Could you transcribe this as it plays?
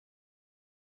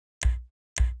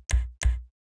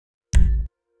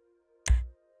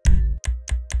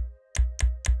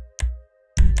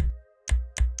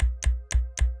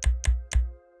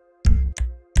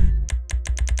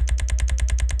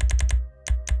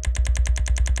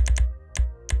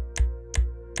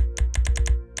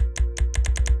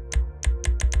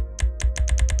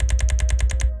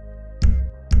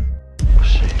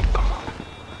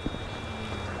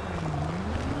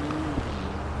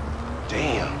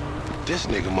This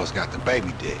nigga must got the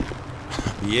baby dick.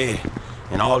 Yeah,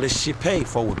 and all this shit paid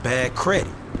for with bad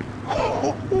credit.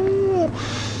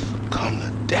 Come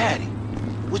to daddy.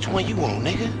 Which one you want,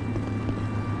 nigga?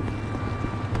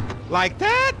 Like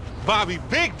that? Bobby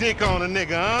big dick on a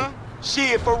nigga, huh?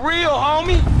 Shit, for real,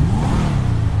 homie.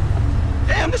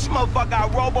 Damn, this motherfucker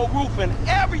got robo-roof and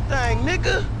everything,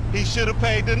 nigga. He should've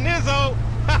paid the nizzo.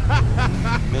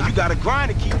 Man, you gotta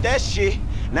grind to keep that shit.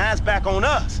 Now it's back on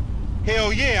us.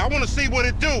 Hell yeah, I wanna see what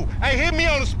it do. Hey, hit me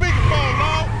on the speakerphone,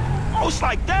 Lord. Oh, it's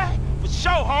like that? For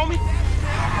sure, homie.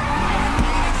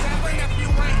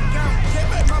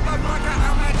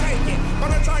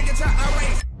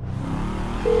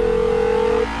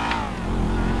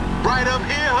 Right up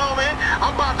here, homie.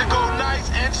 I'm about to go nice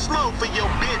and slow for your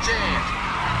bitch ass.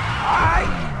 Alright.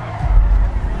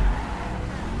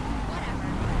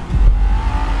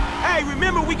 Hey,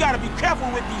 remember we gotta be careful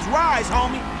with these rides,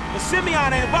 homie. The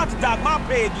Simeon ain't about to dock my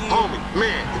pay again. Homie,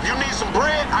 man, if you need some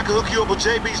bread, I can hook you up with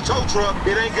JB's tow truck.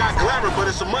 It ain't got glamour, but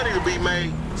it's some money to be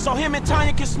made. So him and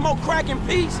Tanya can smoke crack in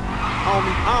peace?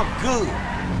 Homie, I'm good.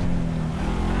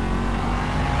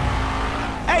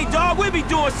 Hey, dog, we be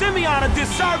doing Simeon a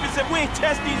disservice if we ain't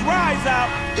test these rides out.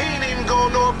 He ain't even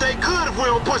gonna know if they could if we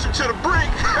don't push him to the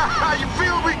brink. You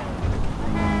feel me?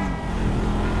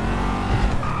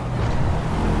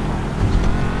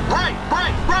 Right.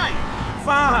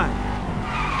 Fine.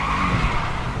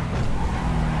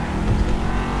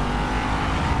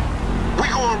 We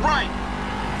going right.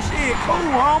 Shit, cool,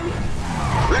 homie.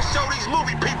 Let's show these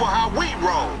movie people how we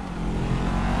roll.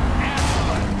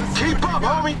 Keep up,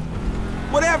 homie.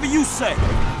 Whatever you say.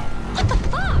 What the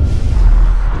fuck?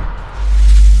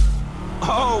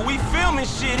 Oh, we filming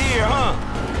shit here, huh?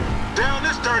 Down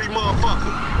this dirty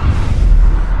motherfucker.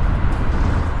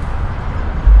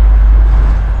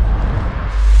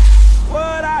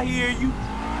 What? I hear you.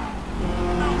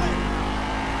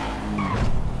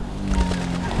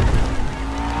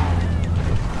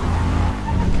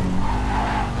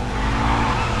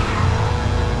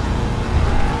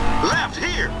 Left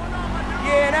here.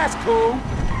 Yeah, that's cool.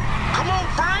 Come on,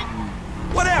 Frank.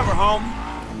 Whatever, homie.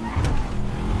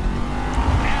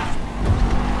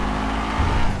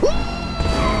 Woo!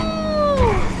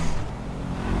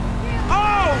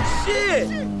 Oh, shit!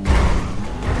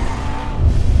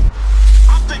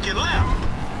 I'm thinking left.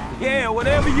 Yeah,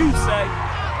 whatever you say.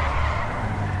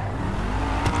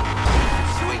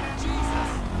 Sweet Jesus.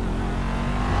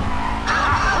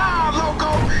 Ha, loco.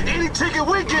 Any ticket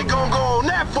we get gonna go on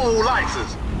that fool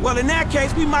license. Well, in that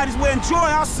case, we might as well enjoy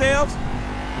ourselves.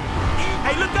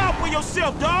 Hey, look out for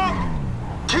yourself, dog.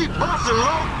 Keep busting,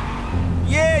 low.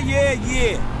 Yeah.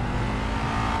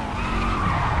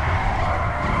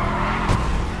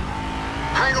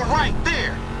 Hang her right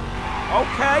there.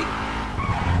 Okay.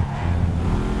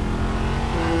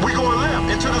 We going left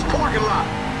into this parking lot.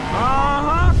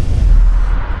 Uh-huh.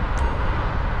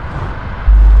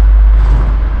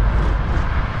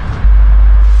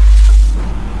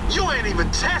 You ain't even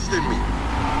testing me.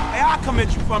 Hey, I come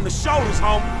at you from the shoulders,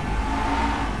 homie.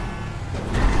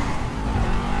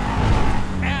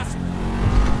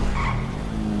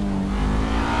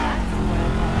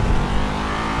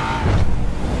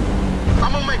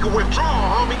 I'm gonna make a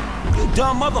withdrawal, homie. You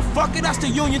dumb motherfucker, that's the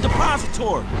Union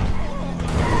Depository.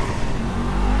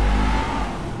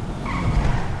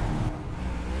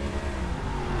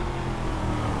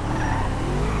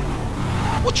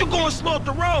 What you going slow up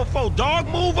the road for, dog?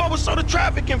 Move over so the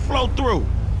traffic can flow through.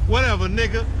 Whatever,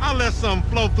 nigga. I'll let something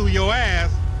flow through your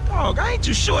ass. Dog, I ain't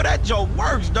too sure that joke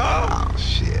works, dog. Oh,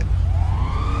 shit.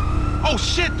 Oh,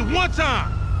 shit, the one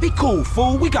time. Be cool,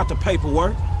 fool. We got the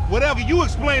paperwork. Whatever, you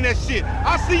explain that shit.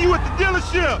 I'll see you at the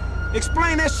dealership.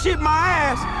 Explain that shit my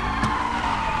ass.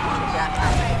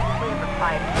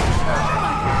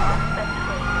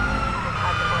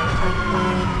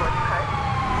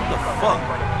 What the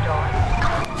fuck?